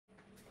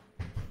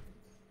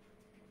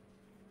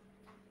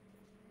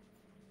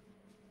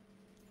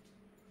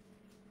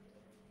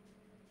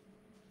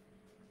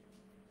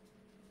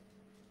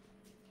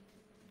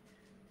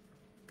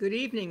Good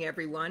evening,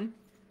 everyone.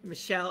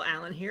 Michelle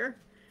Allen here,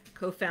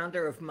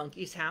 co-founder of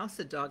Monkey's House,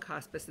 a dog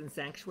hospice and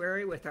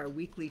sanctuary, with our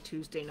weekly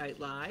Tuesday night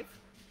live.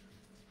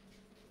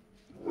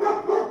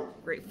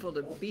 Grateful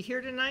to be here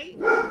tonight.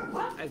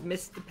 I've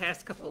missed the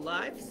past couple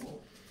lives.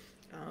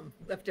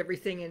 Left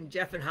everything in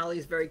Jeff and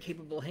Holly's very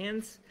capable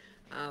hands.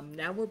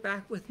 Now we're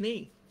back with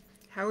me.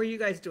 How are you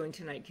guys doing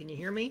tonight? Can you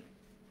hear me?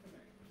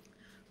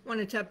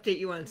 Wanted to update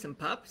you on some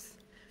pups.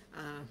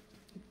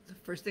 The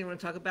first thing I want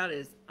to talk about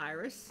is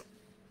Iris.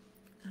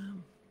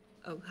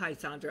 Oh, hi,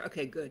 Sandra.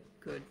 Okay, good.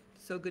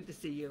 So good to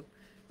see you,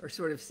 or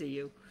sort of see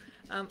you.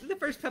 The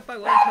first pup I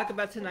want to talk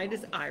about tonight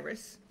is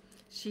Iris.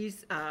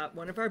 She's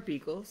one of our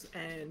beagles,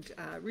 and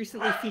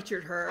recently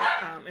featured her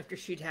after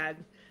she'd had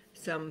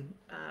some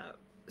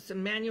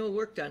manual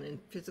work done in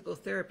physical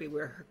therapy,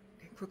 where her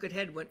crooked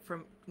head went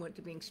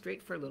to being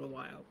straight for a little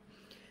while.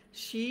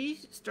 She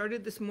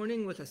started this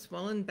morning with a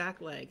swollen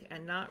back leg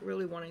and not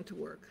really wanting to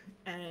work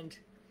and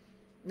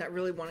not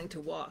really wanting to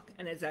walk,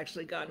 and it's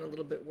actually gotten a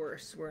little bit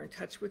worse. We're in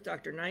touch with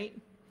Dr. Knight.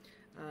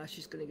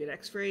 She's going to get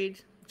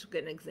x-rayed. She'll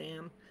get an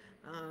exam.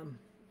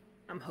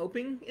 I'm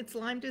hoping it's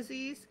Lyme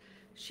disease.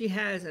 She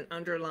has an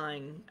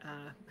underlying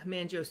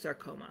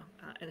hemangiosarcoma,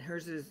 and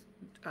hers is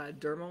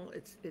dermal.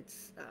 It's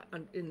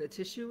in the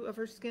tissue of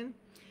her skin,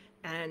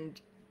 and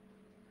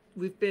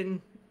we've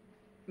been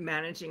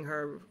managing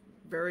her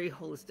very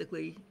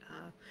holistically.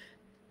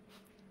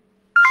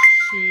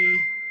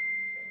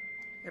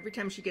 Every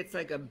time she gets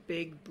like a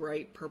big,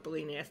 bright,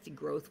 purpley, nasty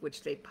growth,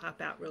 which they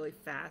pop out really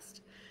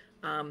fast,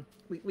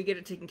 we get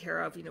it taken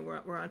care of. You know,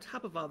 we're on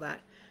top of all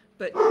that.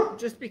 But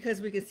just because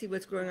we can see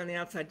what's growing on the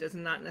outside does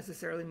not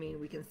necessarily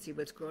mean we can see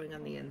what's growing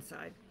on the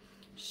inside.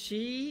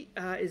 She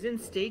is in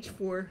stage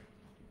 4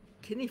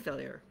 kidney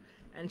failure,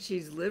 and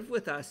she's lived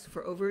with us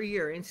for over a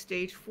year in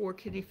stage 4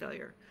 kidney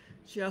failure.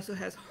 She also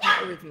has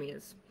heart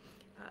arrhythmias.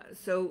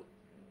 So,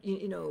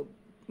 you know,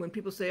 when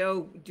people say,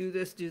 oh, do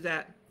this, do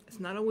that, it's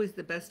not always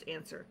the best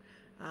answer.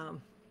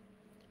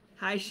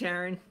 Hi,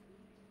 Sharon.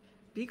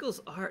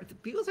 Beagles are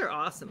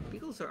awesome.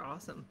 Beagles are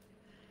awesome.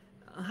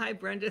 Hi,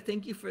 Brenda.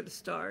 Thank you for the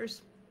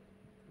stars.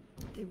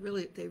 They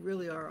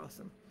really are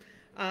awesome.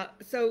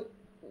 So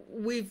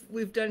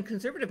we've done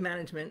conservative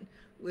management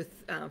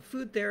with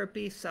food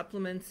therapy,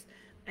 supplements,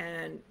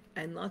 and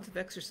lots of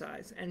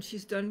exercise, and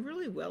she's done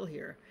really well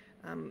here.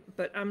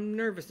 But I'm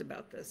nervous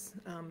about this.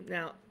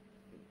 Now,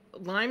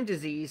 Lyme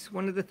disease,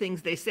 one of the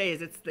things they say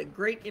is it's the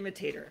great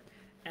imitator,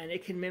 and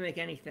it can mimic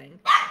anything.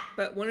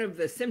 But one of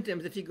the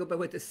symptoms, if you go by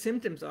what the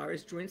symptoms are,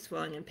 is joint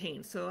swelling and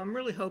pain. So I'm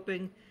really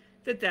hoping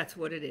that that's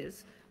what it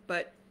is.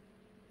 But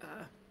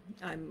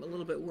I'm a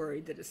little bit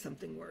worried that it's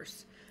something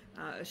worse.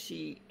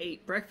 She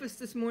ate breakfast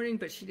this morning,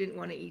 but she didn't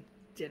want to eat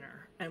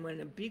dinner. And when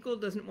a beagle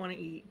doesn't want to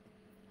eat,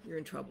 you're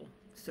in trouble.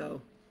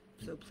 So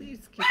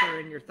please keep her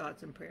in your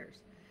thoughts and prayers.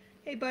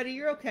 Hey, buddy,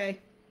 you're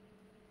okay.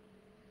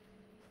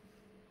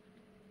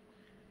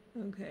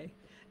 Okay.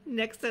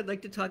 Next, I'd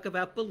like to talk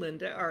about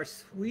Belinda, our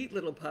sweet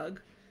little pug,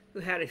 who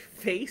had a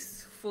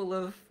face full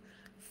of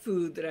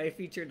food that I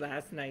featured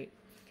last night.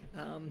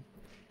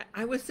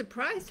 I was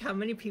surprised how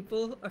many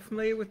people are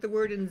familiar with the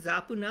word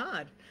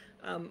nzapunad.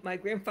 My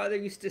grandfather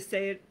used to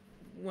say it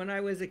when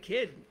I was a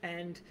kid,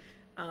 and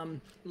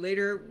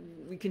later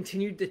we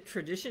continued the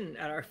tradition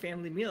at our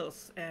family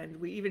meals, and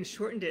we even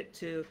shortened it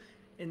to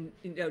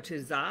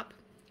Zop,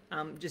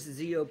 just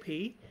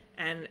Z-O-P.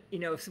 And you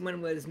know, if someone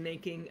was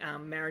making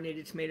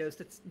marinated tomatoes,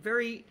 it's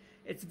very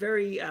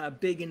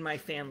big in my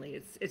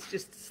family. It's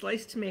just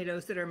sliced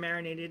tomatoes that are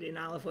marinated in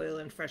olive oil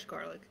and fresh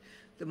garlic.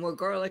 The more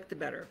garlic, the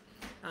better.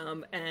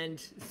 And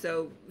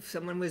so if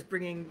someone was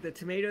bringing the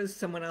tomatoes,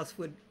 someone else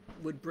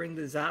would bring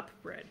the Zop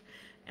bread.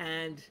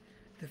 And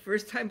the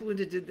first time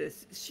Belinda did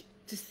this,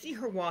 to see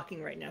her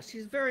walking right now,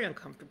 she's very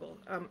uncomfortable.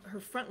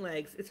 Her front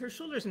legs, it's her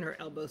shoulders and her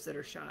elbows that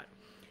are shot.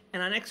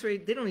 And on x-ray,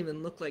 they don't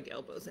even look like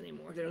elbows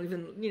anymore. They don't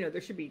even, you know,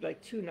 there should be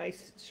like 2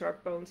 nice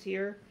sharp bones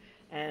here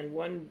and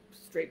 1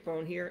 straight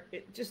bone here.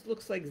 It just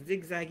looks like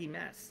zigzaggy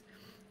mess.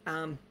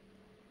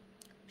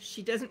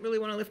 She doesn't really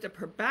want to lift up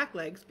her back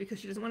legs because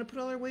she doesn't want to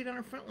put all her weight on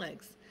her front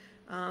legs.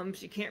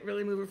 She can't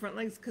really move her front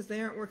legs because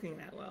they aren't working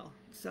that well.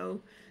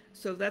 So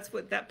that's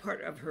what that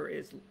part of her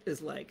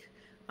is like.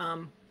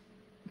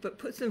 But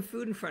put some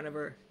food in front of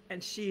her,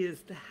 and she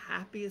is the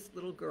happiest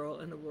little girl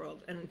in the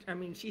world. And I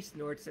mean, she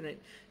snorts, and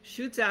it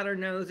shoots out her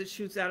nose, it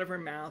shoots out of her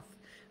mouth.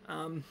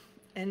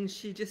 And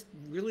she just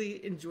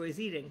really enjoys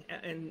eating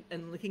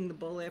and licking the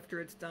bowl after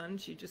it's done.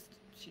 She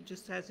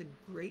just has a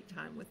great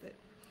time with it.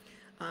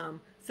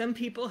 Some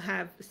people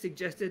have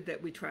suggested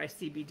that we try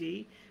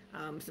CBD.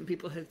 Some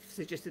people have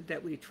suggested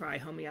that we try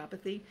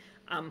homeopathy.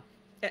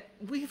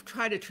 We've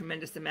tried a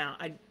tremendous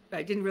amount.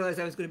 I didn't realize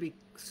I was going to be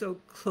so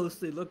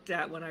closely looked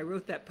at when I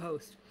wrote that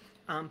post.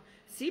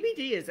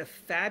 CBD is a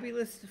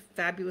fabulous,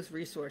 fabulous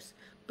resource,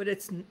 but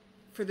it's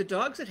for the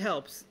dogs. It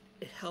helps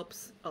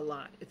a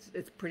lot. It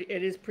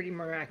is pretty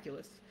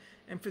miraculous.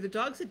 And for the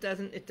dogs, it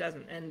doesn't.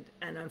 And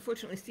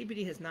unfortunately,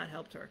 CBD has not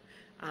helped her.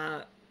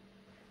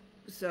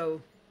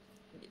 So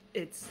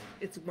it's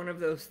one of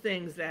those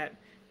things that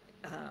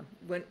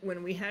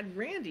When we had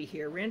Randy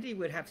here, Randy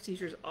would have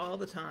seizures all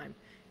the time,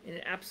 and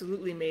it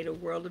absolutely made a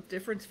world of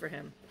difference for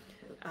him.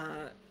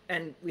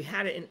 And we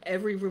had it in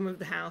every room of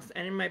the house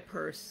and in my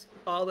purse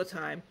all the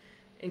time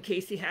in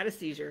case he had a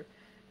seizure.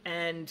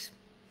 And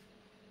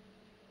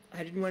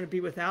I didn't want to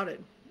be without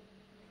it.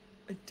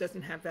 It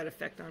doesn't have that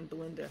effect on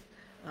Belinda.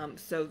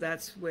 So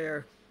that's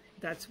where,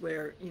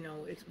 you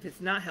know, if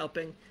it's not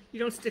helping, you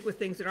don't stick with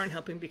things that aren't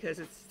helping because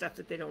it's stuff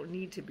that they don't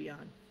need to be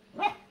on.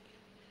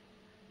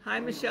 Hi,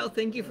 Michelle.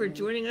 Thank you for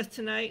joining us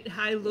tonight.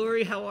 Hi,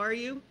 Lori. How are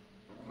you?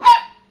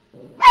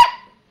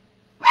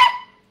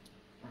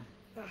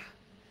 I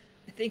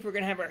think we're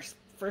going to have our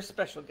first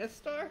special guest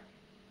star.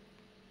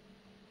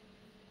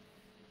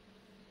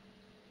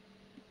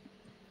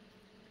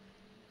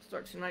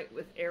 Start tonight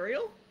with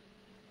Ariel.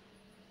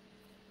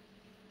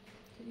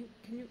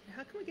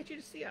 How can we get you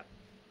to see up?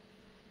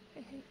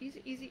 Hey,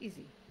 easy, easy,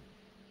 easy.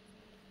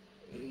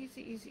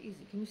 Easy, easy,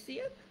 easy. Can you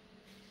see up?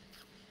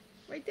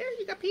 Right there,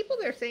 you got people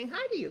there saying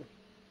hi to you.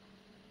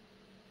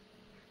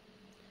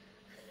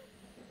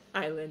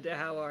 Hi, Linda,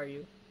 how are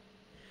you?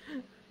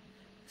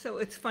 So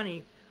it's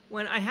funny,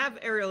 when I have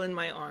Ariel in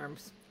my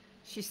arms,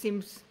 she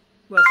seems,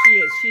 well,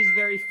 she's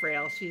very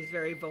frail, she's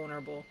very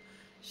vulnerable.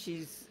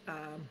 She's,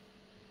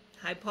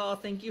 hi, Paul,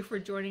 thank you for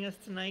joining us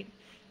tonight.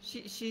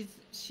 She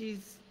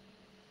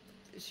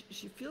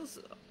feels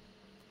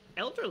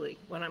elderly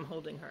when I'm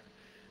holding her,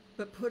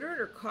 but put her in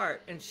her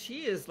cart and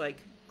she is like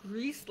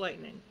greased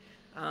lightning.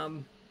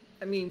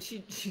 I mean,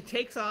 she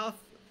takes off.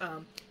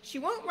 She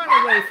won't run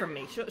away from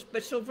me,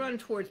 but she'll run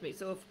towards me.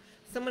 So if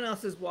someone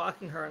else is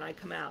walking her and I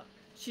come out,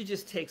 she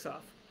just takes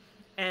off.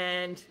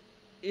 And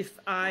if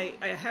I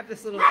have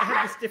this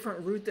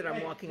different route that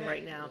I'm walking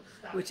right now,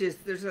 which is,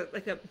 there's I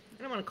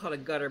don't want to call it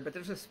a gutter, but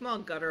there's a small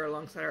gutter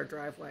alongside our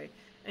driveway.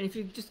 And if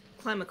you just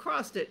climb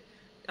across it,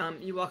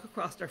 you walk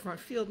across our front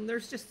field, and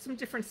there's just some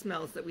different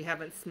smells that we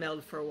haven't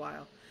smelled for a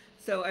while.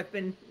 So I've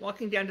been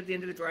walking down to the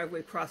end of the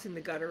driveway, crossing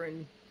the gutter,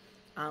 and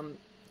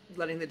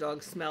letting the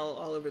dog smell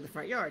all over the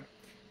front yard.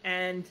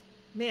 And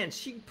man,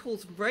 she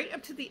pulls right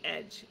up to the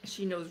edge.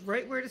 She knows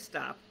right where to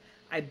stop.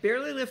 I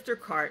barely lift her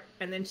cart,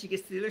 and then she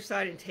gets to the other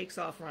side and takes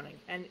off running.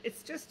 And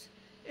it's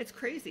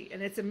crazy.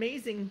 And it's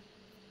amazing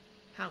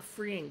how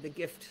freeing the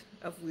gift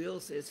of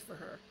wheels is for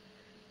her.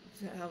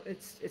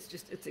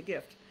 It's a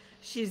gift.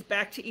 She's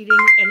back to eating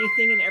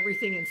anything and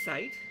everything in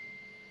sight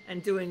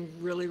and doing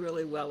really,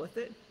 really well with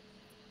it.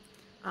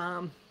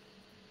 Hi,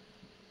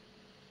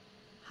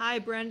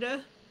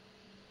 Brenda.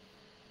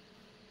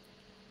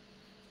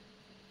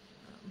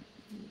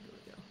 Here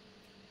we go.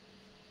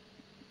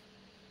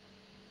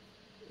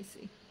 Let me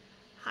see.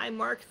 Hi,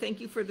 Mark. Thank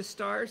you for the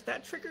stars.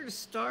 That triggered a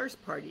stars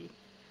party.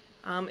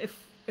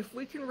 If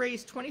we can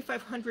raise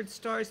 2,500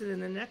 stars in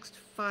the next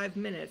 5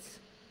 minutes,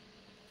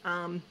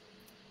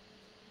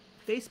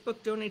 Facebook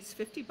donates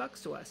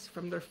 $50 to us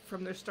from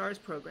their stars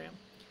program.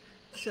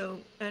 So,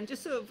 and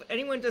just so if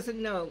anyone doesn't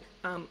know,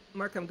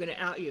 Mark, I'm going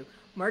to out you.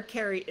 Mark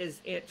Carey is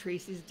Aunt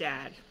Tracy's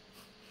dad.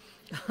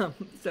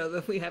 So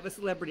that we have a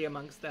celebrity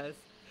amongst us.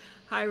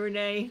 Hi,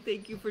 Renee.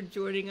 Thank you for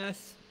joining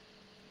us.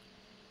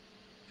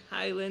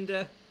 Hi,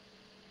 Linda.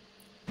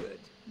 Good,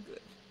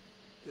 good,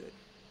 good.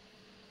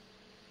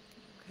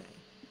 Okay.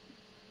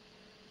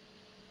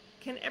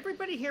 Can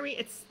everybody hear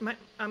me?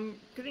 I'm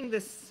getting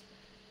this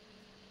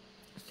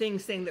thing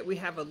saying that we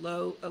have a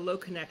low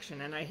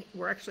connection, and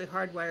we're actually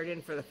hardwired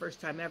in for the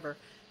first time ever,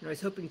 and I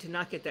was hoping to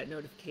not get that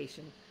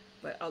notification,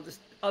 but I'll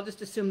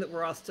just assume that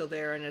we're all still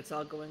there and it's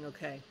all going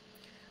okay.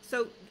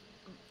 So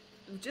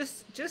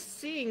just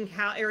seeing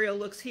how Ariel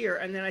looks here,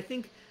 and then I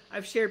think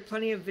I've shared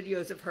plenty of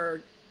videos of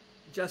her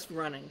just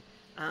running.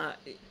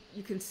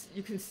 You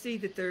can see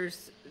that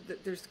there's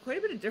quite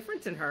a bit of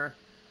difference in her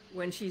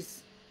when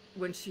she's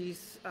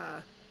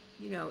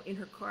you know, in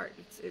her cart.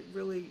 She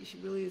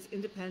really is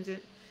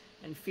independent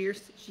and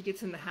fierce. She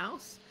gets in the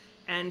house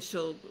and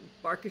she'll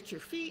bark at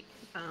your feet,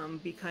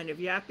 be kind of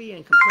yappy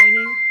and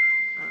complaining,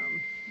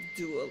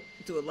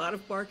 do a lot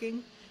of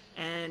barking,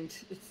 and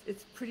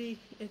it's pretty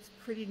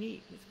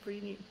neat. It's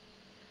pretty neat.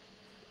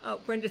 Oh,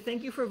 Brenda,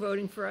 thank you for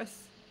voting for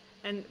us,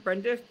 and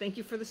Brenda, thank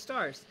you for the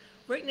stars.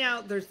 Right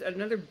now, there's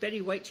another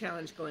Betty White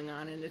challenge going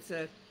on, and it's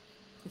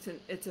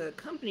a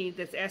company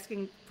that's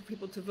asking for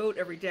people to vote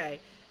every day,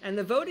 and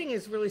the voting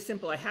is really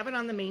simple. I have it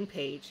on the main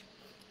page.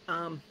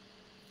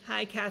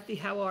 Hi, Kathy.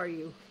 How are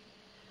you?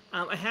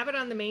 I have it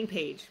on the main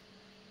page,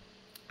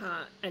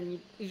 and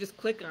you just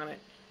click on it.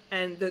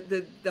 And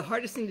the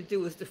hardest thing to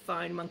do is to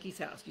find Monkey's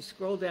House. You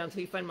scroll down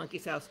until you find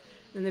Monkey's House,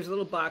 and there's a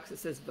little box that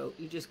says vote.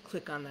 You just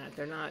click on that.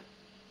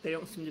 They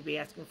don't seem to be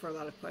asking for a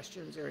lot of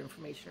questions or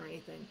information or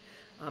anything.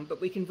 But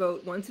we can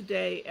vote once a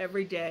day,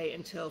 every day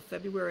until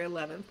February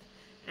 11th.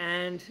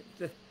 And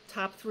the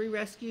top 3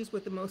 rescues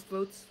with the most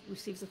votes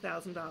receives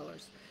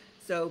 $1,000.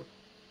 So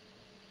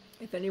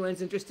if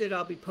anyone's interested,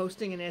 I'll be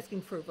posting and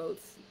asking for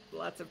votes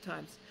lots of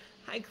times.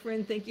 Hi,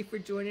 Corinne. Thank you for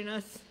joining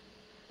us.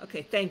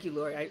 Okay, thank you,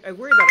 Lori. I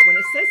worry about it. When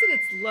it says that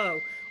it's low,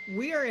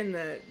 we are in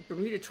the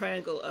Bermuda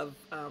Triangle of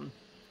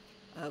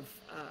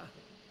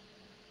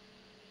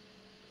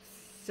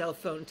cell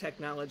phone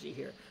technology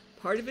here.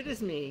 Part of it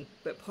is me,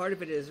 but part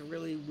of it is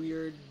really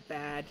weird,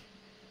 bad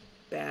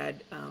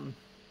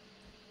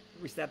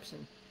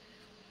reception.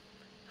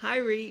 Hi,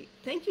 Ree.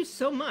 Thank you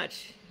so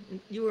much.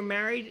 You were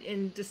married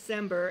in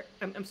December.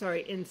 I'm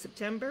sorry, in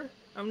September.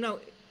 Oh no,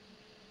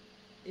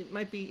 it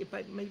might be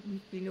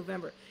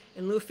November.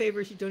 In lieu of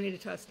favors, you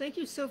donated to us. Thank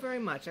you so very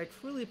much. I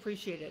truly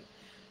appreciate it.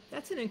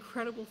 That's an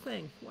incredible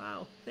thing.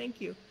 Wow. Thank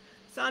you,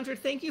 Sandra.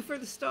 Thank you for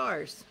the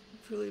stars.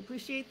 Truly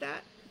appreciate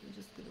that. Let me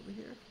just get over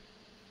here.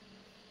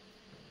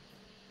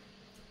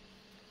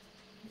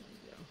 There we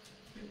go.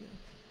 There we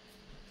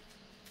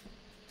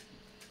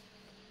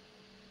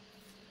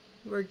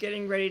go. We're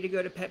getting ready to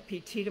go to Pet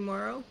PT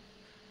tomorrow.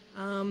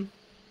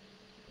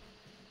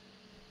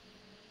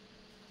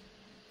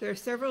 There are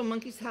several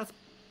Monkey's House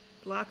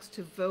blocks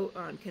to vote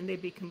on. Can they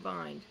be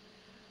combined?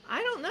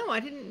 I don't know. I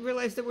didn't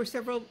realize there were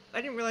several.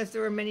 I didn't realize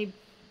there were many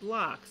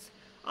blocks.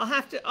 I'll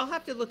have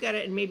to look at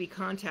it and maybe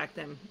contact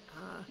them.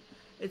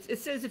 It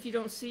says if you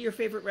don't see your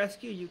favorite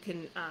rescue, you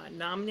can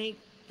nominate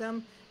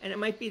them, and it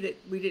might be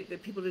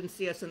that people didn't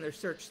see us in their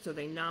search, so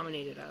they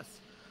nominated us.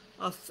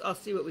 I'll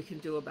see what we can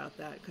do about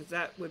that, because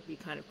that would be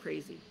kind of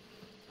crazy.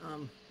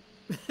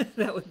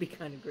 That would be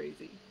kind of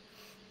crazy.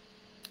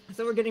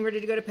 So we're getting ready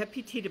to go to Pet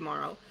PT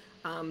tomorrow.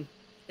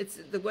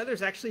 The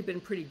weather's actually been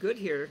pretty good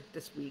here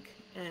this week,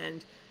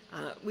 and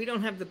we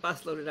don't have the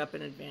bus loaded up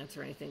in advance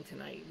or anything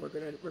tonight. We're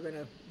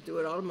gonna do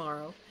it all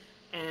tomorrow,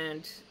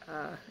 and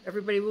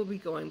everybody will be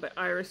going, but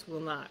Iris will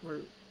not.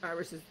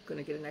 Iris is going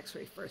to get an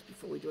X-ray first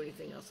before we do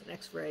anything else. An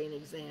X-ray, an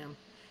exam,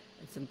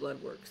 and some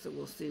blood work. So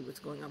we'll see what's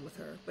going on with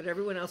her. But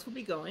everyone else will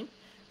be going,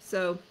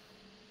 so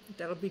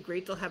that'll be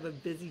great. They'll have a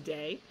busy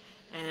day.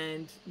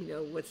 And you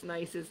know what's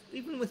nice is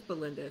even with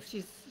Belinda,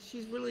 she's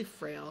really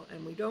frail,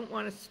 and we don't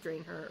want to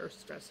strain her or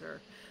stress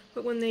her.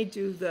 But when they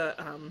do the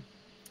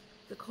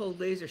cold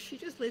laser, she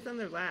just lays on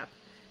their lap,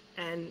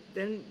 and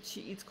then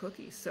she eats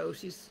cookies. So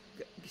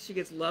she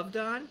gets loved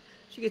on.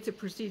 She gets a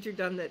procedure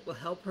done that will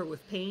help her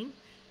with pain,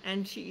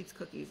 and she eats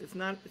cookies. It's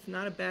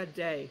not a bad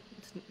day.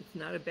 It's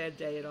not a bad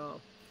day at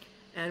all.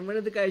 And one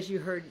of the guys you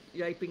heard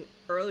yiping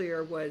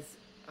earlier was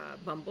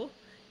Bumble.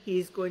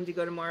 He's going to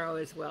go tomorrow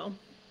as well.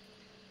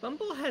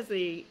 Bumble has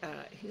he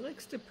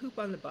likes to poop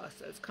on the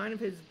bus. It's kind of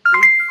his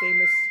big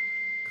famous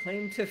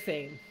claim to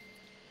fame.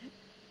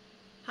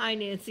 Hi,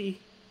 Nancy.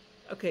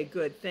 Okay,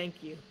 good.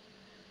 Thank you.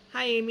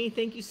 Hi, Amy.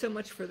 Thank you so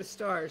much for the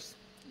stars.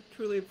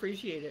 Truly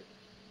appreciate it.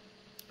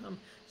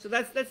 So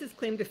that's his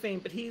claim to fame,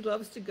 but he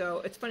loves to go.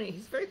 It's funny.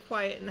 He's very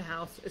quiet in the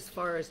house as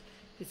far as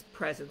his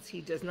presence.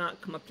 He does not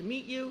come up to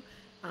meet you,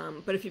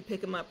 but if you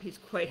pick him up, he's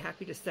quite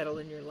happy to settle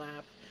in your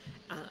lap.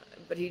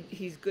 But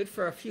he's good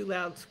for a few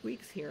loud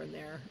squeaks here and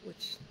there,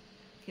 which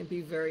can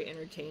be very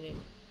entertaining.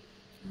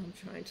 I'm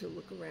trying to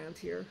look around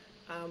here.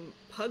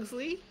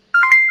 Pugsley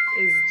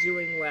is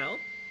doing well,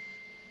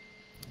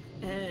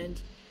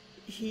 and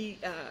it's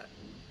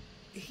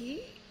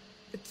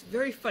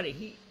very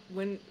funny.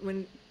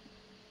 When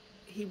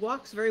he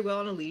walks very well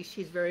on a leash,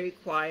 he's very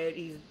quiet.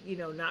 He's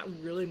not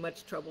really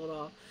much trouble at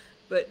all.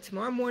 But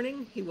tomorrow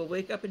morning he will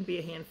wake up and be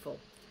a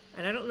handful,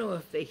 and I don't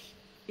know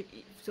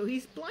so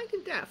he's blind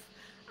and deaf.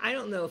 I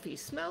don't know if he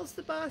smells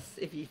the bus,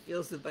 if he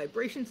feels the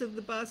vibrations of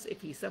the bus, if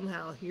he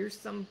somehow hears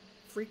some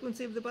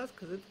frequency of the bus,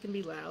 because it can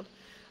be loud.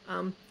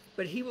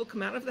 But he will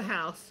come out of the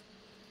house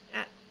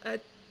at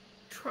a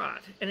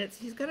trot, and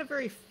he's got a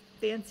very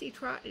fancy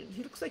trot.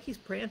 He looks like he's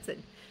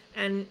prancing,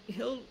 and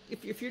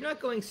if you're not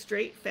going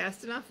straight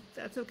fast enough,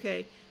 that's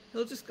okay.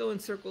 He'll just go in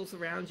circles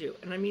around you,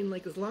 and I mean,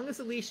 like, as long as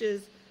the leash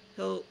is,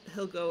 he'll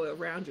go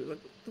around you,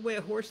 like the way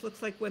a horse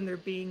looks like when they're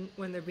being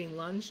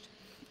lunged.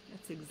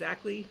 That's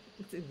exactly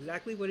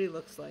what he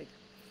looks like.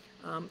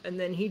 And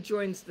then he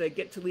joins the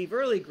Get to Leave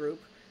Early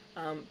group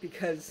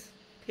because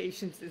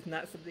patience is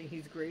not something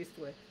he's graced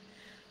with.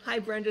 Hi,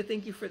 Brenda.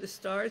 Thank you for the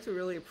stars. We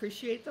really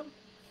appreciate them.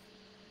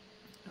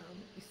 Let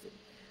me see.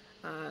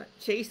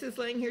 Chase is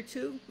laying here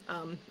too,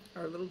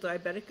 our little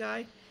diabetic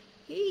guy.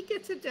 He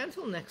gets a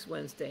dental next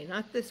Wednesday.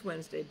 Not this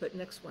Wednesday, but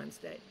next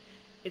Wednesday.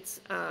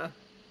 It's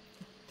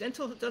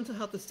dental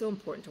health is so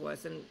important to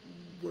us, and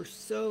we're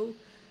so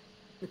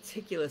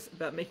meticulous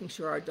about making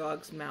sure our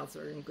dogs' mouths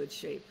are in good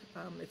shape.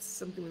 It's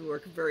something we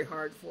work very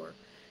hard for,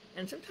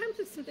 and sometimes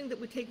it's something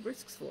that we take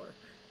risks for.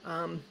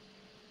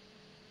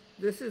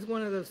 This is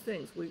one of those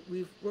things.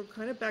 We're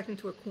kind of backed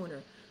into a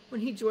corner. When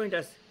he joined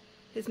us,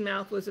 his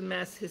mouth was a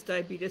mess. His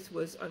diabetes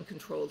was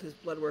uncontrolled. His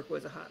blood work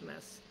was a hot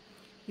mess.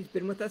 He's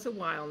been with us a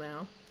while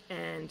now,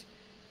 and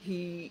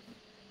his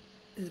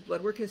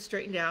blood work has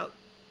straightened out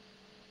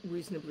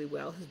reasonably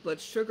well. His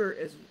blood sugar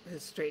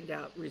has straightened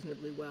out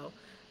reasonably well.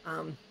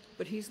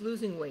 But he's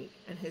losing weight,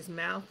 and his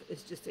mouth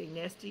is just a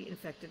nasty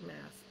infected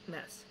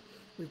mess.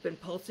 We've been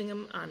pulsing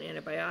him on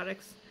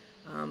antibiotics.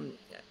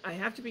 I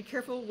have to be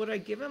careful what I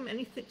give him.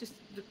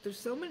 There's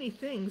so many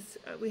things.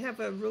 We have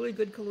a really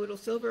good colloidal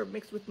silver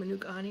mixed with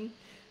Manuka honey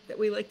that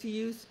we like to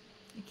use.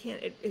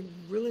 It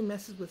really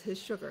messes with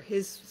his sugar,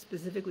 his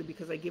specifically,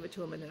 because I give it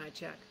to him and then I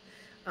check.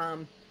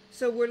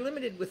 So we're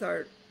limited with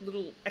our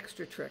little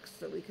extra tricks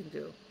that we can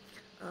do.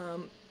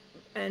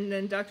 And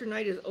then Dr.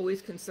 Knight is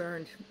always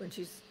concerned when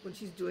she's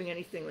doing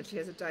anything, when she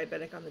has a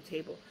diabetic on the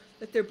table,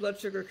 that their blood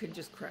sugar can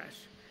just crash.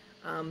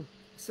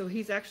 So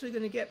he's actually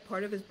going to get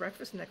part of his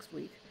breakfast next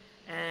week,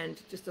 and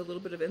just a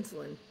little bit of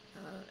insulin,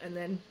 and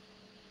then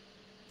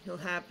he'll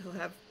have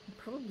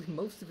probably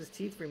most of his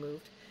teeth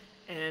removed,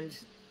 and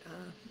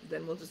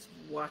then we'll just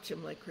watch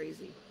him like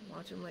crazy,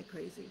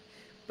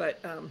 But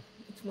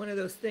it's one of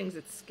those things.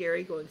 It's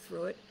scary going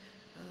through it,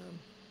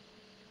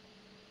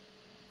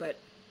 but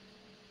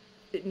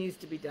it needs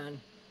to be done.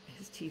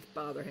 His teeth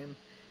bother him,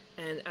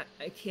 and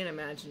I can't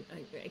imagine.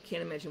 I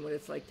can't imagine what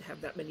it's like to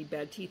have that many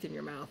bad teeth in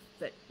your mouth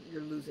that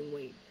you're losing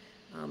weight.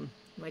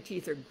 My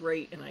teeth are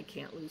great, and I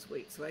can't lose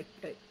weight, so I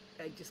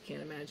just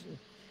can't imagine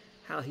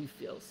how he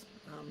feels.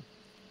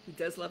 He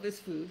does love his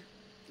food,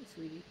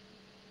 sweetie.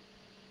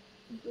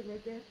 You good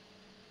right there?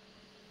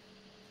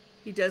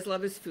 He does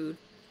love his food.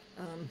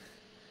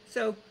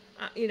 So,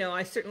 you know,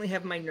 I certainly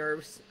have my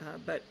nerves,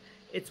 but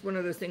it's one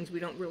of those things we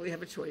don't really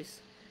have a choice.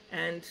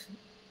 And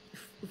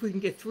if we can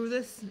get through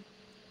this,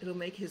 it'll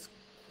make his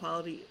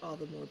quality all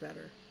the more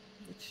better,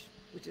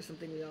 which is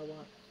something we all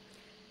want.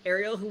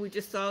 Ariel, who we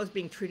just saw, is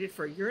being treated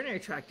for a urinary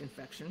tract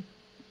infection.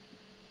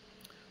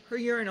 Her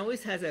urine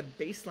always has a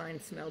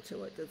baseline smell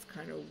to it that's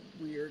kind of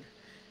weird.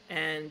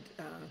 And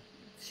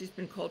she's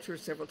been cultured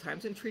several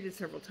times and treated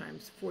several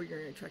times for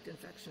urinary tract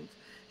infections.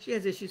 She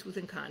has issues with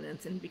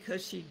incontinence, and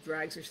because she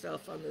drags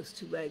herself on those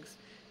two legs,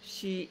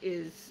 she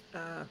is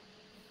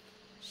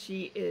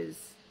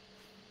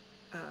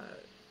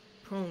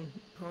prone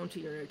to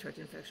urinary tract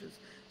infections.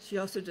 She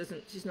also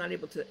she's not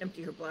able to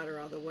empty her bladder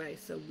all the way,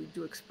 so we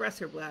do express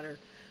her bladder,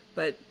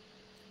 but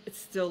it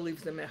still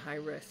leaves them at high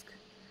risk.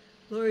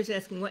 Lori's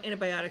asking what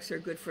antibiotics are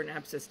good for an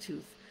abscessed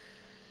tooth.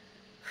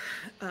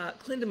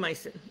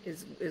 Clindamycin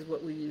is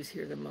what we use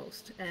here the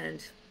most,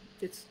 and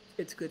it's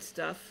good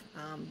stuff.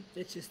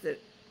 It's just that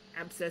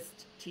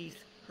abscessed teeth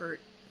hurt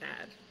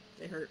bad.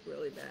 They hurt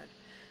really bad.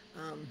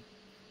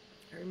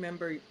 I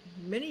remember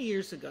many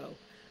years ago,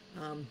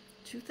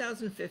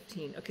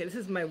 2015. Okay, this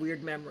is my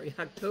weird memory.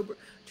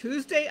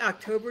 Tuesday,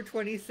 October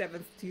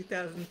 27th,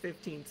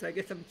 2015. So I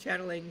guess I'm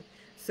channeling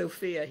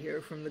Sophia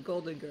here from the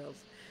Golden Girls.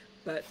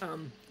 But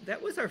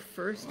that was our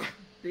first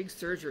big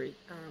surgery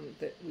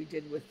that we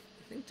did with,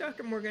 I think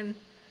Dr. Morgan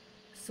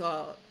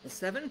saw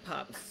 7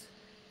 pups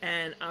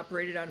and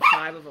operated on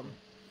 5 of them.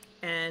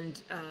 And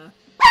I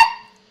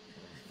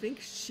think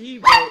she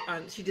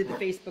did the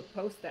Facebook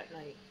post that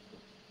night.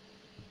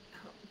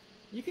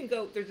 You can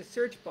go, there's a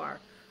search bar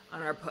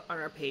on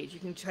our page. You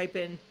can type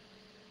in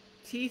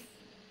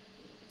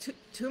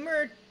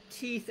tumor,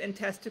 teeth, and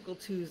testicle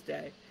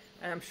Tuesday,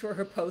 and I'm sure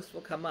her post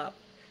will come up,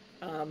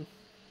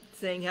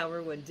 saying how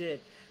everyone did.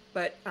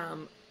 But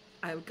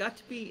I got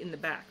to be in the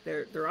back.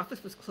 Their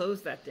office was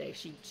closed that day.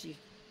 She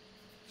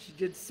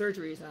did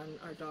surgeries on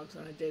our dogs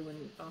on a day when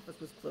the office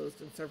was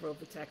closed, and several of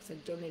the techs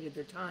had donated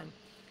their time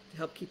to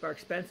help keep our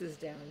expenses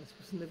down. This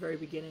was in the very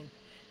beginning,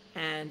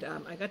 and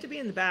I got to be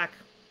in the back.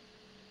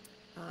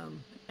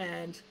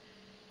 And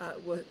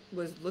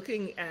was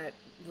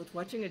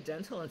watching a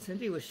dental, and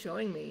Cindy was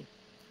showing me,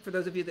 for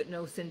those of you that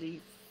know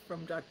Cindy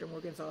from Dr.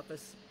 Morgan's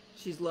office,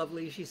 she's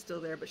lovely, she's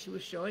still there, but she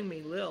was showing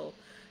me Lil,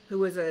 who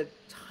was a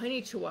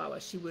tiny Chihuahua.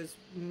 She was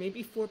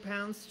maybe 4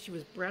 pounds. She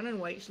was brown and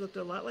white. She looked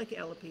a lot like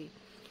Ellipie.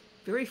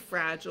 Very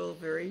fragile,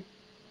 very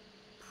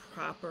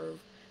proper,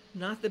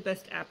 not the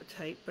best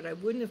appetite, but I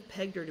wouldn't have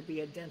pegged her to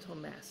be a dental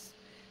mess.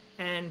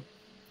 And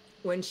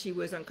when she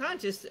was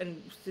unconscious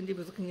and Cindy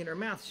was looking at her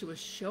mouth, she was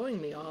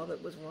showing me all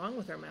that was wrong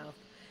with her mouth.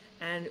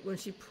 And when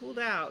she pulled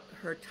out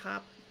her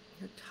top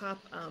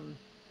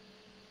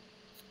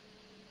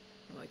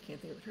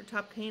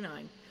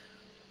canine,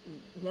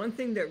 one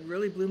thing that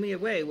really blew me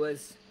away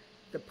was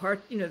the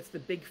part, it's the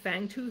big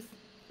fang tooth.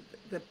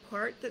 The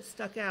part that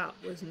stuck out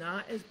was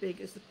not as big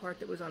as the part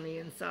that was on the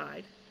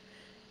inside.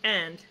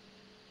 And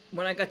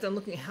when I got done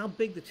looking at how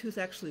big the tooth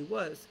actually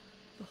was,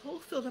 the hole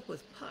filled up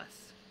with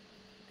pus.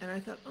 And I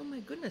thought, oh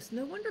my goodness,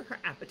 no wonder her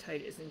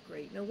appetite isn't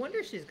great. No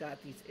wonder she's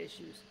got these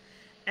issues.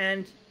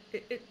 And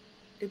it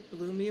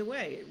blew me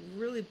away. It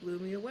really blew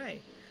me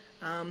away.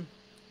 And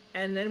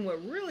then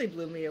what really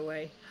blew me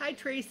away, hi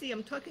Tracy,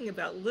 I'm talking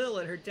about Lil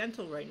and her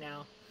dental right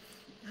now.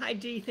 Hi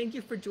Dee, thank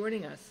you for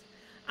joining us.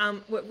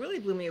 What really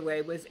blew me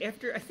away was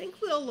after, I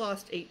think Lil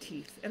lost 8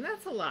 teeth. And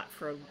that's a lot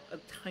for a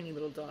tiny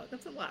little dog.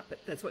 That's a lot, but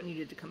that's what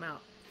needed to come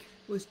out.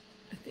 It was,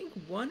 I think,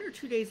 1 or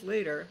 2 days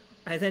later,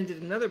 I then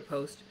did another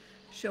post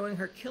showing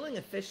her killing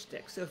a fish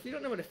stick. So if you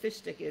don't know what a fish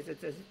stick is,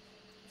 it's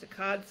a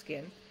cod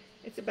skin.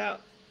 It's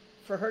about,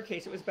 for her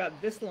case, it was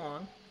about this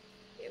long.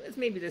 It was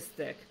maybe this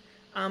thick.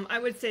 I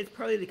would say it's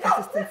probably the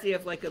consistency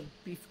of like a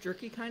beef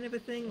jerky kind of a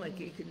thing. Like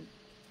you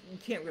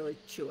can't really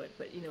chew it,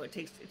 but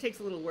it takes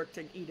a little work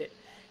to eat it.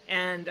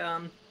 And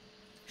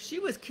she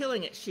was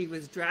killing it. She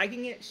was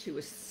dragging it. She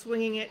was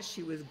swinging it.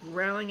 She was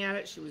growling at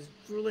it. She was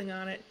drooling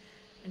on it.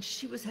 And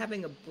she was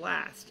having a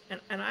blast.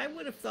 And I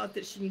would have thought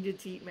that she needed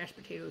to eat mashed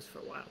potatoes for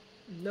a while.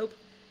 Nope.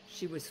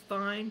 She was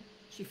fine.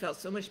 She felt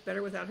so much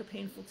better without her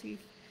painful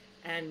teeth.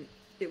 And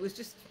it was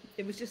just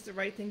the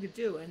right thing to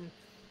do. And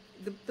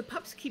the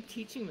pups keep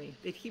teaching me.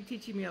 They keep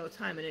teaching me all the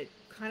time, and it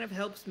kind of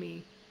helps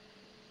me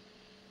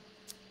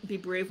be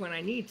brave when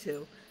I need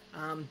to.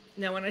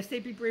 Now, when I say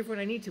be brave when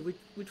I need to,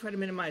 we try to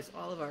minimize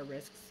all of our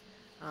risks.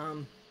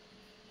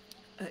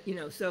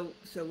 So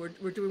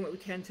we're doing what we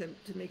can to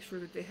make sure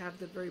that they have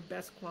the very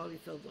best quality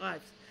filled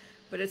lives.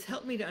 But it's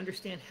helped me to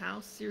understand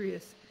how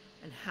serious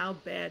and how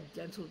bad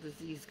dental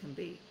disease can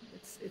be.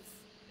 It's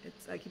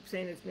I keep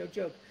saying it's no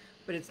joke,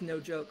 but it's no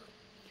joke.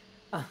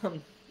 Let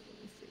me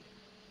see.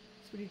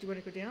 Sweetie, do you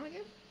want to go down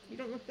again? You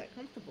don't look that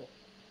comfortable.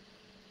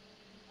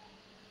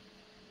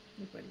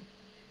 Hey, buddy.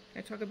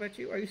 Can I talk about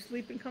you? Are you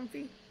sleeping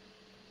comfy?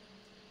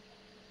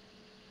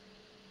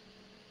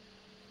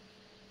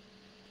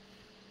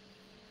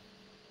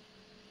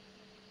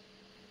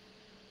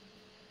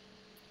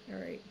 All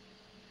right.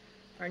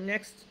 Our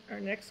next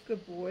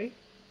good boy,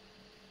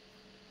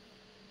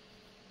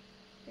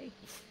 hey,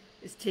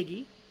 is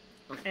Tiggy,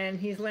 and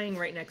he's laying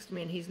right next to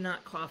me, and he's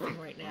not coughing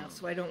right now,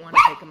 so I don't want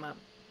to pick him up.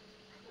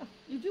 Oh,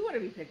 you do want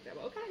to be picked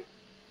up, okay?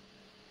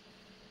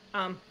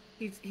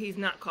 He's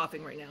not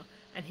coughing right now,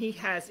 and he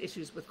has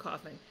issues with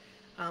coughing,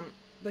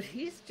 but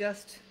he's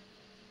just,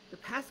 the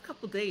past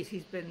couple days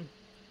he's been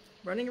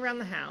running around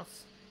the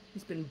house.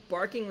 He's been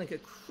barking like a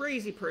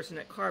crazy person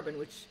at Carbon,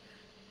 which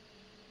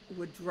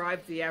would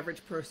drive the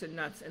average person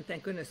nuts, and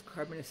thank goodness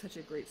Carbon is such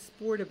a great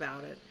sport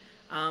about it.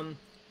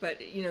 But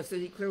so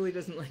he clearly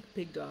doesn't like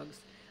big dogs.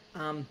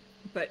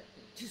 But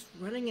just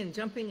running and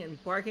jumping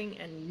and barking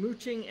and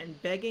mooching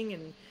and begging,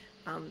 and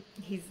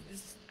he's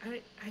I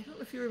don't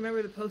know if you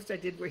remember the post I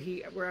did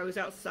where I was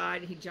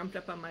outside and he jumped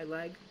up on my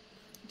leg,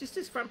 just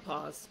his front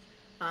paws,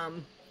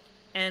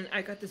 and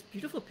I got this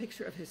beautiful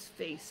picture of his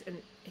face,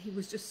 and he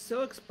was just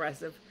so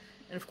expressive.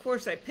 And of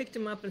course I picked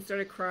him up and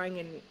started crying,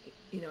 and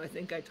I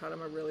think I taught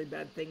him a really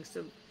bad thing,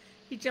 so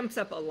he jumps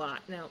up a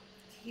lot. Now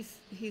he's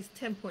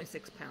 10.6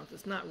 pounds.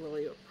 It's not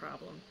really a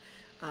problem,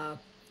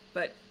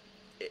 but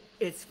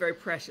it's very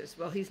precious.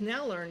 Well, he's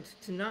now learned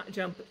to not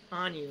jump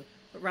on you,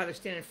 but rather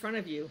stand in front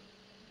of you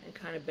and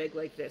kind of beg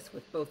like this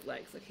with both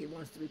legs, like he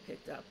wants to be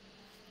picked up.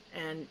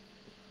 And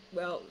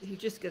well, he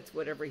just gets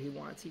whatever he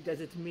wants. He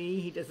does it to me,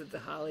 he does it to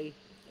Holly,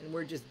 and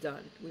we're just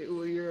done.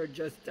 We're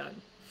just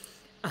done.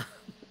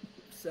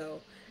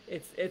 So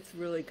it's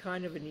really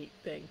kind of a neat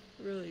thing.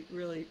 Really,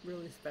 really,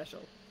 really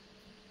special.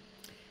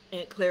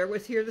 Aunt Claire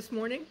was here this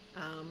morning,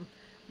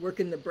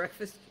 working the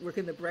breakfast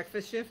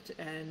shift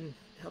and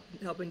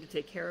helping to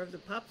take care of the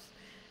pups.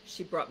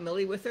 She brought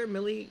Millie with her.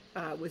 Millie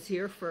was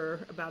here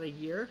for about a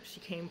year. She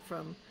came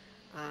from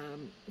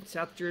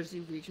South Jersey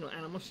Regional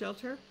Animal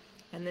Shelter,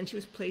 and then she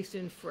was placed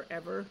in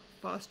Forever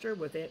Foster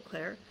with Aunt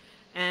Claire.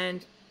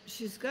 And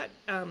she's got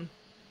 2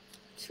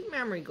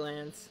 mammary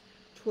glands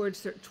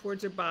towards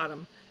her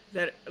bottom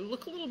that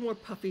look a little more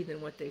puffy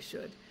than what they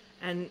should.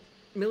 And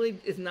Millie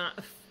is not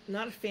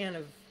a fan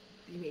of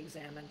being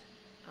examined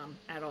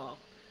at all.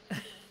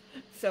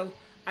 So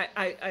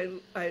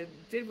I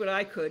did what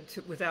I could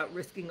without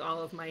risking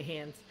all of my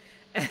hands.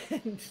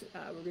 And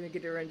we're going to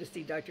get her in to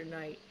see Dr.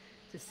 Knight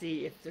to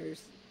see if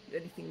there's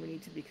anything we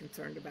need to be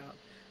concerned about.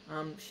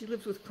 She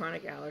lives with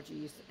chronic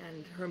allergies,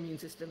 and her immune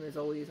system is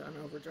always on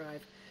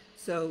overdrive.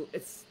 So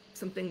it's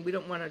something we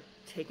don't want to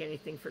take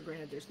anything for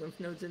granted. There's lymph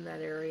nodes in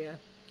that area.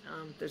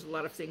 There's a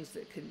lot of things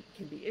that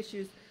can be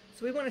issues.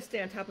 So we want to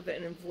stay on top of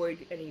it and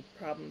avoid any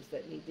problems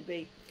that need to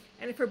be.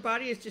 And if her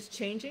body is just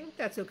changing,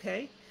 that's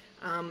okay.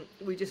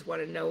 We just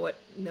want to know what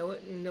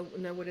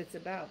it's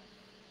about.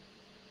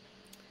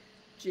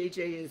 JJ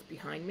is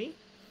behind me.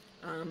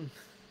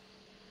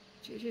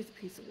 JJ is a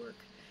piece of work.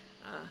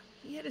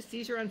 He had a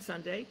seizure on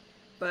Sunday,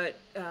 but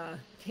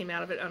came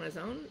out of it on his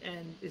own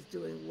and is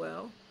doing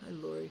well. Hi,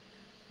 Lori.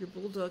 Your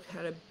bulldog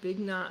had a big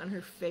knot on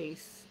her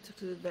face. Took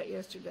to the vet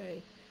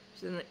yesterday.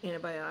 She's in the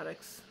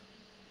antibiotics.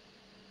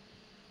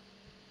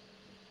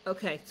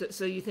 Okay,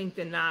 so you think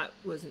the knot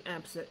was an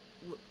abscess?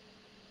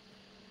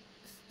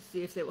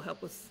 See if they will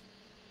help us.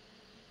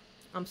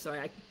 I'm sorry,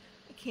 I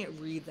can't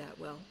read that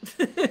well.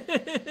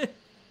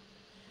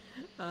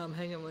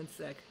 Hang on one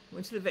sec.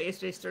 Went to the vet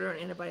yesterday, started on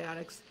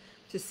antibiotics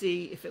to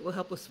see if it will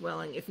help with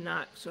swelling. If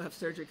not, she'll have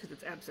surgery because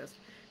it's abscessed.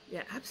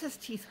 Yeah, abscess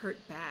teeth hurt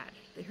bad.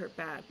 They hurt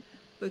bad.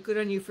 But good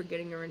on you for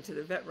getting her into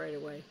the vet right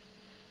away.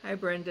 Hi,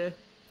 Brenda.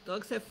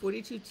 Dogs have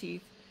 42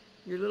 teeth.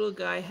 Your little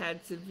guy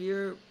had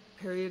severe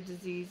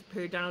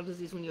periodontal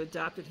disease when you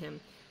adopted him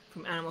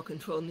from animal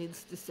control.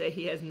 Needless to say,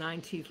 he has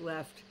 9 teeth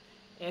left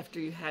after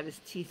you had his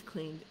teeth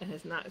cleaned and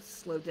has not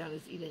slowed down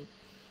his eating.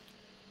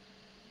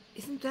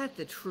 Isn't that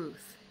the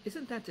truth?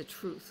 Isn't that the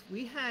truth?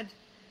 We had,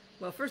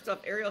 well, first off,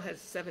 Ariel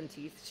has 7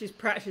 teeth. She's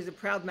a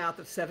proud mouth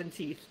of 7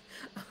 teeth.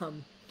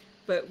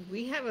 But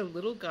we had a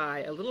little guy,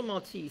 a little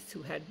Maltese,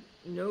 who had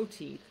no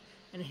teeth,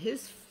 and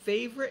his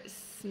favorite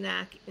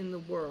snack in the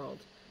world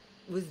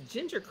was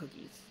ginger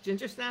cookies,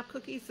 ginger snap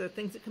cookies, the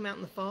things that come out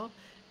in the fall,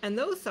 and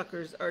those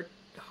suckers are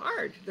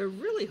hard. They're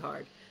really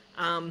hard.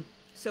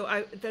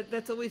 So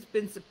that's always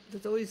been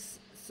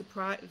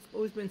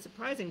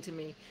surprising to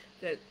me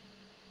that,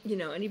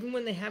 and even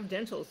when they have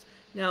dentals.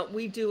 Now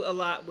we do a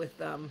lot with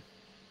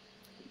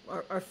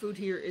our food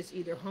here is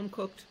either home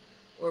cooked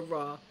or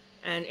raw,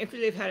 and after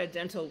they've had a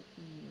dental,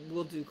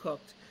 we'll do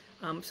cooked.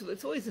 So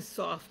it's always a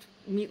soft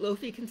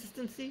meatloafy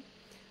consistency,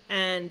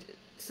 and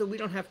so we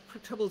don't have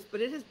troubles.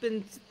 But it has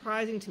been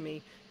surprising to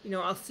me. You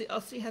know, I'll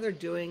see how they're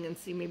doing and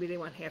see maybe they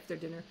want half their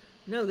dinner.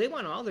 No, they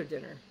want all their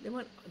dinner. They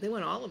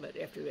want all of it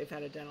after they've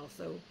had a dental.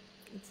 So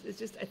it's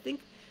just, I think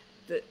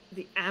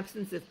the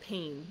absence of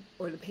pain,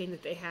 or the pain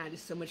that they had,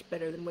 is so much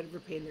better than whatever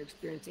pain they're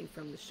experiencing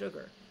from the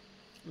sugar.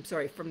 I'm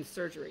sorry, from the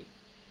surgery.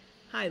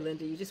 Hi,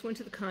 Linda. You just went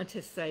to the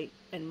contest site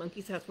and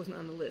Monkey's House wasn't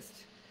on the list.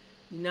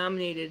 You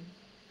nominated,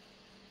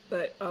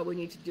 but all we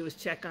need to do is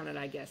check on it,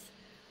 I guess.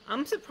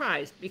 I'm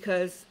surprised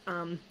because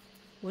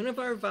one of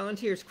our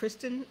volunteers,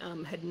 Kristen,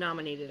 had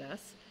nominated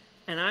us,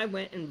 and I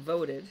went and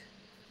voted.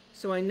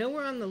 So I know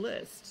we're on the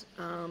list,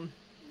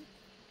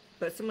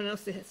 but someone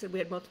else said we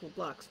had multiple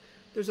blocks.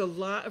 There's a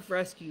lot of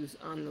rescues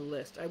on the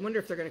list. I wonder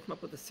if they're going to come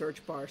up with a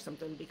search bar or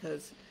something,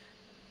 because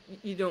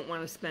you don't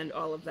want to spend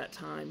all of that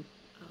time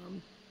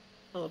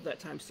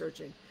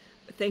searching.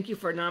 But thank you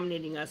for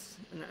nominating us,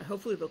 and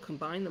hopefully they'll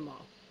combine them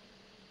all.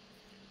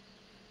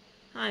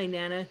 Hi,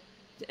 Nana.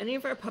 Do any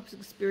of our pups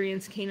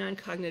experience canine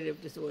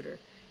cognitive disorder?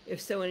 If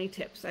so, any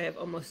tips? I have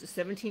almost a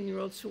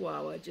 17-year-old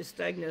Chihuahua just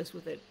diagnosed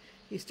with it.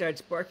 He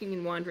starts barking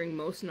and wandering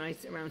most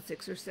nights around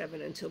 6 or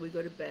 7 until we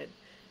go to bed.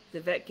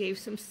 The vet gave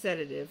some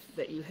sedative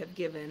that you have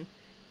given,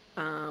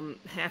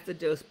 half the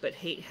dose, but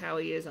hate how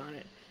he is on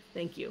it.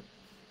 Thank you.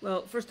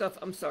 Well, first off,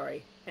 I'm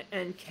sorry.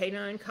 And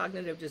canine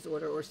cognitive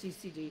disorder, or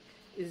CCD,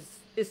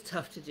 is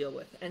tough to deal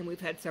with, and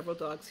we've had several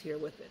dogs here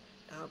with it.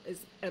 As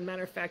a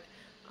matter of fact,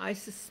 I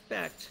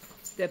suspect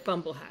that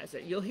Bumble has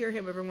it. You'll hear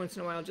him every once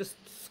in a while just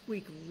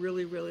squeak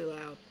really, really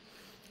loud.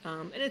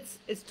 And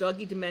it's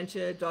doggy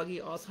dementia, doggy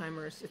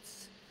Alzheimer's.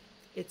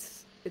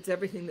 It's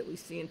everything that we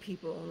see in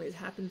people, only it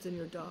happens in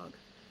your dog.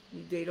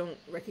 They don't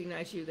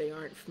recognize you. They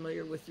aren't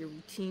familiar with your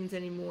routines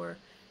anymore.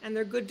 And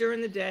they're good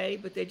during the day,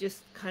 but they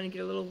just kind of get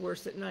a little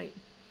worse at night.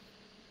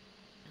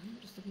 I'm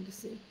just looking to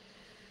see.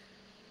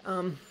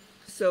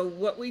 So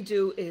what we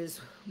do is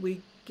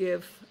we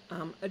give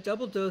a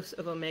double dose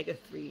of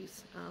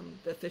omega-3s.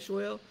 The fish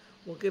oil,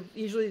 we'll give,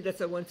 usually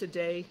that's a once a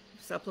day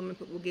supplement,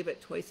 but we'll give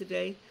it twice a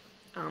day.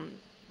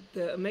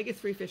 The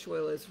omega-3 fish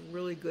oil is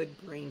really good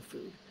brain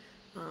food.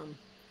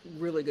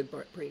 Really good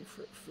brain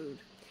food.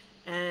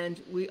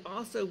 And we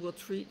also will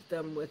treat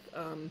them with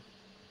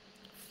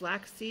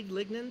flaxseed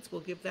lignans.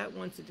 We'll give that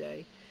once a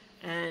day.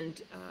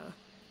 And,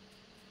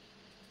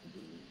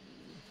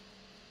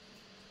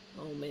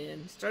 oh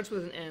man, it starts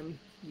with an M.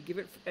 You give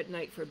it at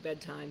night for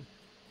bedtime.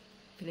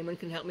 If anyone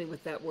can help me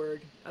with that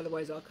word,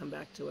 otherwise I'll come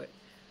back to it.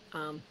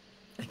 I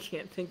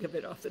can't think of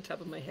it off the top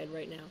of my head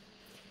right now.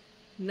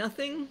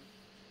 Nothing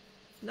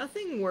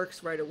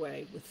works right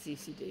away with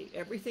CCD.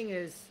 Everything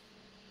is,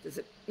 does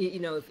it, you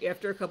know, if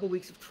after a couple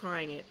weeks of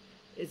trying it,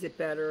 is it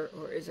better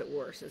or is it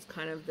worse? It's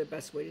kind of the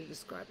best way to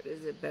describe it.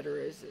 Is it better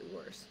or is it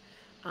worse?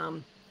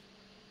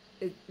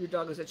 Your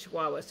dog is a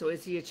Chihuahua, so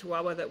is he a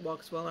Chihuahua that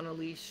walks well on a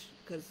leash?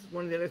 Because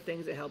one of the other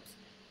things that helps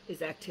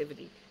is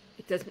activity.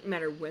 It doesn't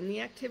matter when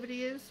the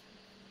activity is.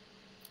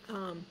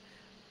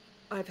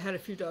 I've had a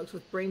few dogs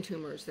with brain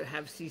tumors that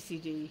have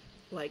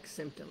CCD-like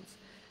symptoms.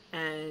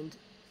 And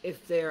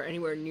if they're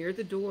anywhere near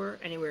the door,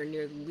 anywhere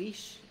near the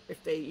leash,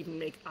 if they even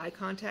make eye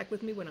contact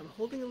with me when I'm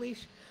holding a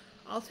leash,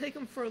 I'll take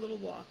them for a little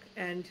walk.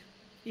 And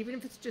even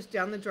if it's just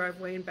down the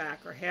driveway and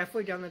back, or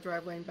halfway down the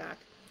driveway and back,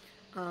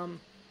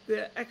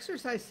 the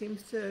exercise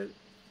seems to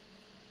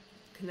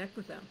connect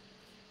with them.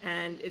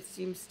 And it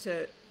seems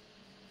to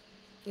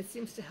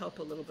help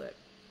a little bit.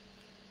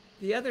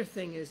 The other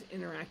thing is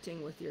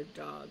interacting with your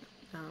dog.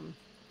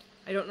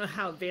 I don't know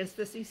how advanced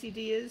the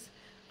CCD is,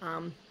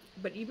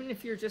 but even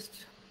if you're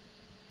just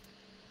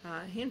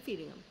hand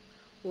feeding them,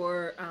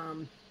 or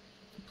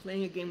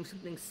playing a game with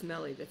something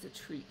smelly that's a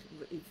treat,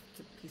 it's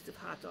a piece of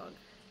hot dog,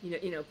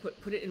 you know,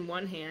 put it in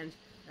one hand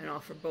and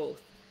offer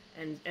both,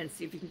 and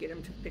see if you can get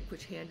them to pick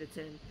which hand it's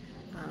in.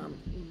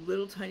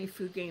 Little tiny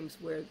food games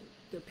where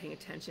they're paying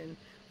attention,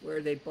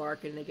 where they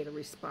bark and they get a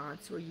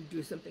response, or you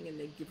do something and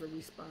they give a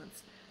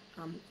response.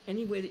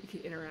 Any way that you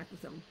can interact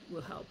with them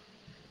will help.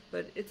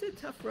 But it's a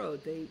tough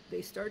road.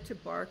 They start to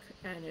bark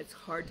and it's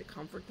hard to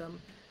comfort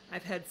them.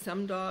 I've had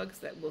some dogs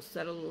that will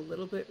settle a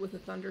little bit with a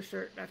thunder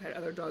shirt. I've had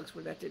other dogs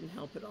where that didn't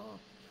help at all.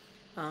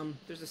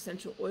 There's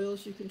essential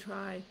oils you can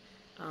try.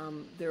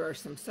 There are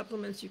some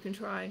supplements you can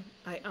try.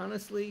 I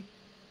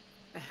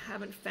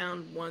haven't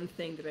found one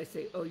thing that I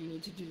say, oh, you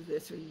need to do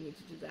this or you need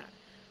to do that.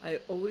 I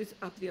always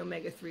up the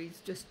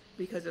omega-3s just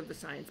because of the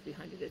science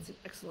behind it. It's an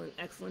excellent,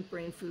 excellent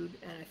brain food,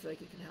 and I feel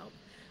like it can help.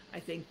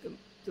 I think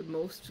the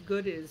most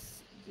good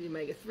is the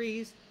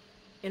omega-3s,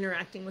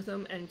 interacting with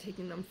them and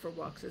taking them for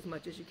walks as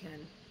much as you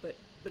can, but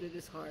it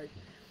is hard.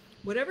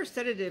 Whatever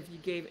sedative you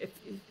gave,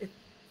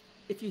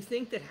 if you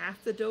think that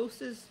half the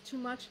dose is too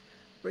much,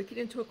 break it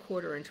into a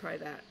quarter and try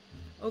that.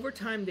 Over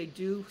time, they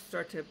do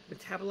start to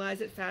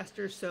metabolize it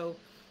faster, so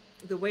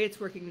the way it's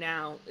working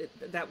now, it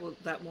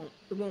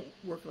won't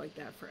work like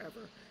that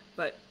forever.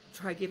 But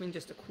try giving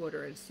just a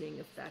quarter and seeing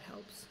if that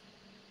helps.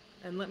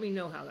 and let me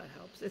know how that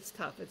helps. It's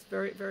tough. It's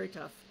very, very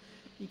tough.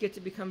 You get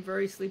to become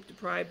very sleep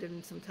deprived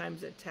and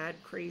sometimes a tad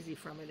crazy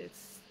from it.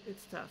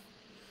 It's tough.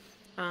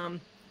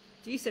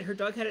 Dee said her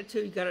dog had it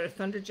too. You got her a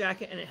thunder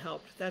jacket and it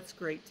helped. That's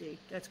great, Dee.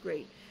 That's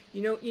great.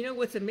 You know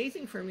what's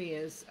amazing for me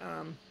is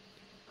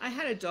I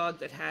had a dog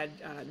that had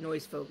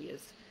noise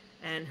phobias,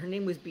 and her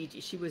name was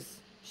BG.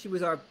 She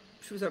was our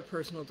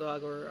personal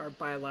dog, or our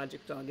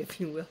biologic dog, if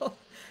you will.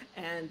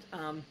 And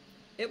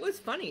it was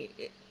funny.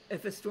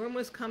 If a storm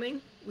was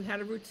coming, we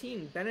had a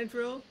routine: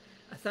 Benadryl,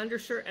 a thunder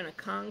shirt, and a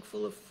Kong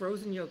full of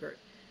frozen yogurt.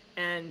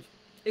 And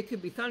it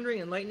could be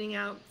thundering and lightning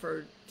out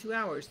for 2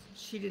 hours.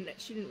 She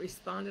didn't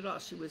respond at all.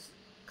 She was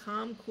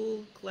calm,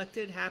 cool,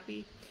 collected,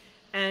 happy.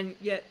 And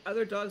yet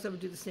other dogs, I would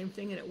do the same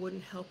thing and it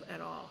wouldn't help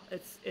at all.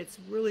 It's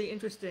really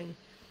interesting,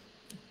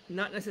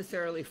 not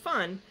necessarily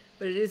fun,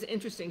 but it is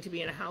interesting to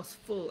be in a house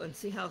full and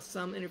see how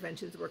some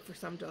interventions work for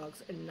some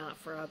dogs and not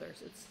for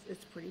others.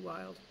 It's pretty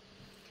wild.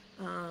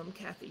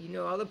 Kathy, you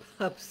know all the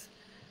pups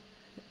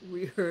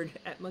we heard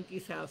at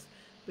Monkey's house,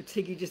 but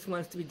Tiggy just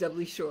wants to be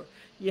doubly sure.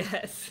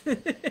 Yes,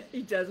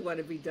 he does want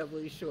to be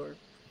doubly sure.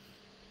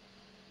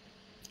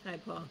 Hi,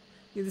 Paul.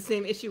 You have the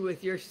same issue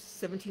with your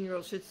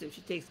 17-year-old Shih Tzu.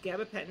 She takes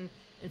gabapentin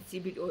and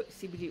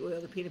CBD oil,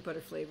 the peanut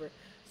butter flavor.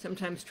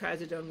 Sometimes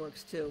trazodone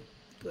works too.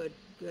 Good,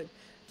 good.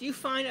 Do you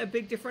find a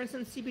big difference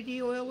in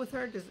CBD oil with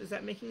her? Is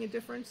that making a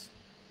difference?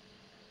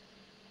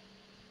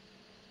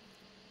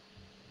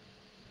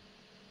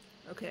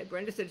 Okay,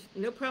 Brenda said,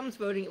 no problems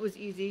voting. It was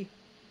easy.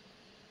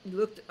 You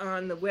looked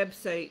on the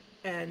website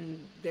and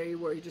there you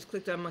were. You just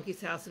clicked on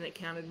Monkey's House and it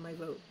counted my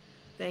vote.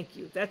 Thank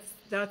you.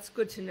 That's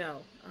good to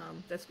know.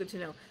 That's good to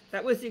know.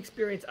 That was the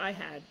experience I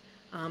had.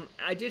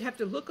 I did have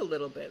to look a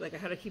little bit. Like I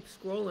had to keep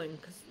scrolling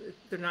because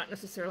they're not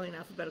necessarily in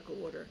alphabetical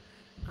order.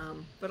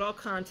 But I'll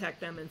contact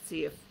them and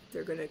see if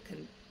they're going to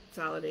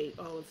consolidate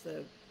all of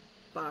the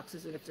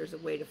boxes and if there's a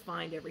way to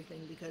find everything,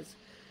 because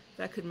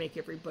that could make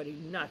everybody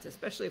nuts,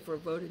 especially if we're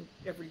voting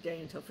every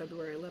day until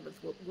February 11th.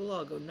 We'll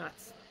all go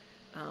nuts.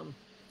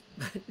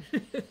 But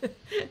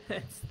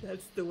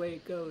that's the way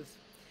it goes.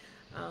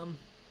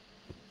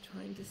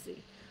 Trying to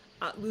see.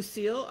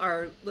 Lucille,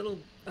 our little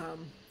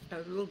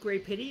gray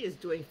pitty, is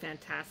doing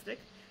fantastic.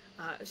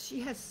 She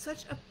has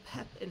such a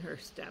pep in her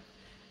step.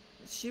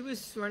 She was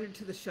surrendered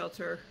to the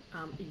shelter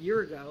a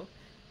year ago,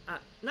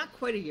 not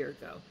quite a year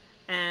ago,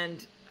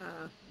 and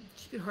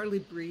she could hardly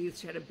breathe.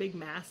 She had a big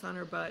mass on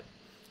her butt.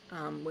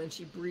 When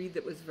she breathed,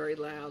 it was very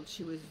loud.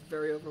 She was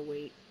very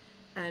overweight.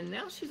 And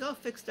now she's all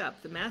fixed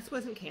up. The mass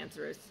wasn't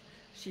cancerous.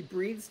 She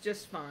breathes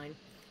just fine.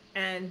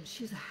 And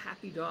she's a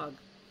happy dog.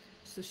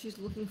 So she's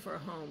looking for a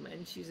home.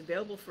 And she's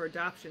available for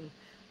adoption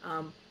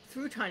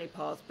through Tiny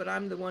Paws. But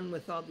I'm the one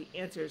with all the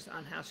answers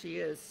on how she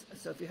is.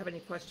 So if you have any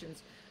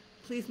questions,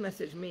 please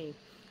message me.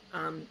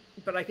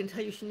 But I can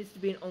tell you she needs to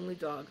be an only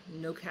dog.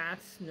 No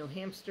cats, no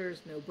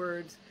hamsters, no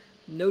birds,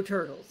 no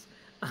turtles.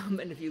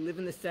 And if you live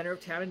in the center of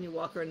town and you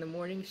walk her in the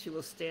morning, she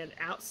will stand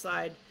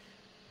outside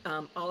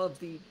all of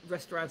the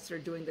restaurants that are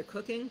doing the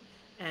cooking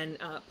and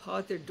paw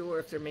at their door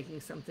if they're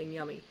making something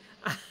yummy.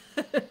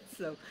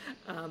 So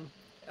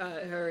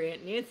her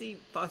Aunt Nancy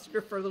fostered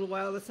her for a little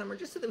while this summer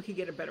just so that we could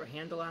get a better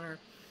handle on her.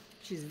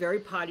 She's very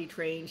potty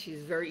trained.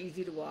 She's very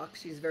easy to walk.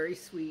 She's very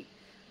sweet.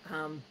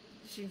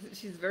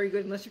 She's very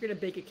good. Unless you're going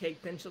to bake a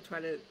cake, then she'll try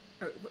to.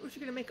 What was she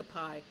going to make? A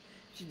pie?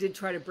 She did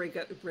try to break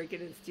it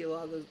and steal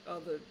all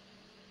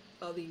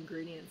the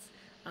ingredients.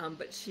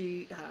 But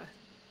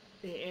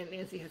Aunt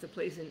Nancy has a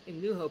place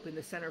in New Hope in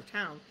the center of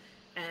town,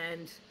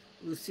 and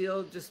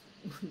Lucille just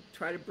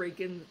tried to break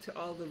into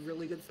all the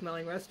really good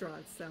smelling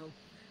restaurants. So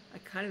I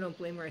kind of don't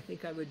blame her. I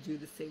think I would do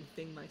the same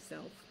thing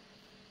myself.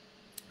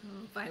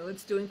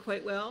 Violet's doing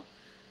quite well.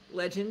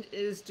 Legend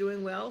is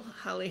doing well.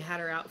 Holly had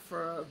her out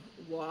for a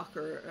walk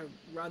or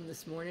a run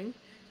this morning,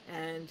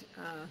 and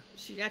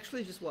she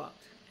actually just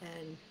walked.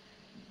 And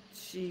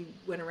she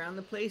went around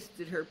the place,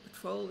 did her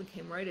patrol, and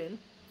came right in.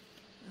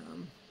 Let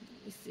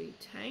me see.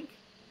 Tank.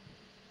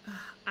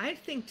 I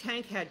think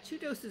Tank had 2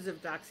 doses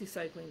of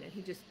doxycycline, and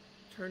he just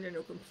turned into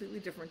a completely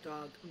different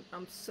dog.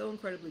 I'm so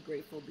incredibly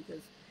grateful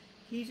because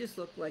he just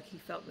looked like he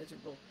felt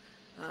miserable.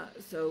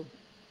 So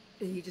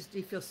he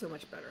feels so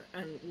much better,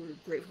 and we're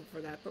grateful for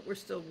that. But we're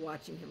still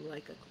watching him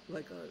like a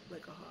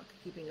hawk,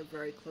 keeping a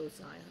very close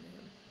eye on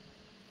him.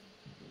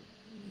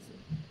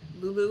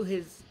 Lulu,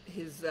 his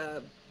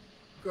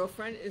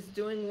girlfriend, is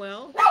doing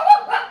well.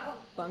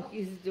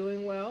 Bunky's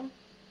doing well.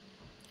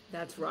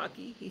 That's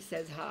Rocky. He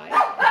says hi.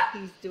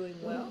 He's doing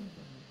well.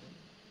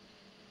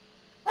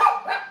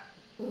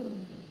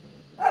 I'm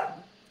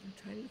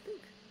trying to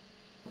think.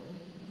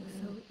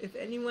 So if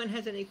anyone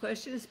has any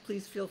questions,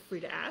 please feel free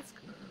to ask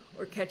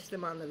or catch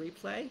them on the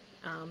replay.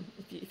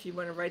 If you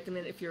want to write them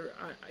in, if you're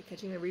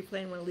catching the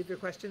replay and want to leave your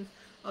questions,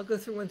 I'll go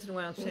through once in a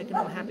while and check, and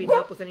I'm happy to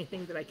help with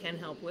anything that I can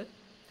help with.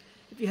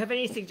 If you have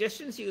any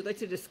suggestions you would like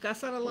to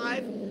discuss on a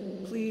live,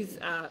 please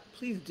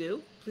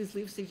do. Please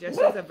leave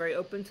suggestions. I'm very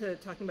open to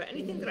talking about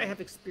anything that I have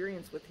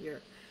experience with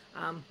here.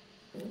 I'm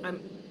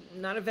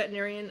not a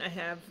veterinarian. I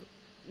have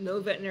no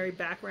veterinary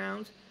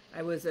background.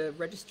 I was a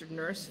registered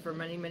nurse for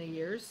many, many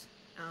years.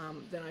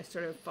 Then I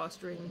started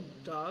fostering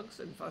dogs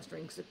and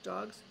fostering sick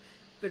dogs.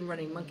 Been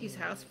running Monkey's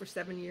House for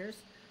 7 years.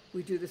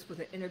 We do this with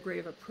an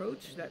integrative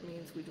approach. That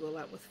means we do a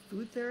lot with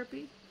food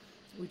therapy.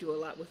 We do a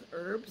lot with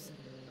herbs.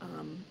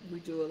 We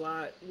do a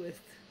lot with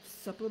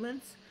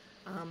supplements.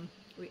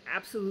 We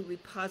absolutely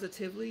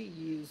positively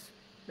use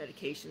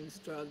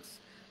medications, drugs,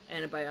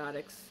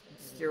 antibiotics,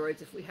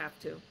 steroids if we have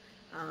to.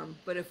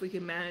 But if we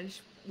can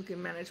manage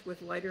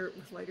with lighter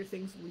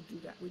things. We do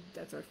that.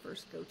 That's our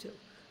first go-to.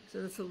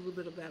 So that's a little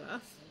bit about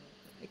us.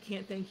 I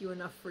can't thank you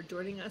enough for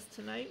joining us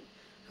tonight.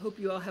 I hope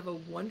you all have a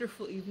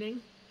wonderful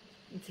evening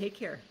and take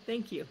care.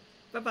 Thank you.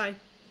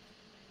 Bye-bye.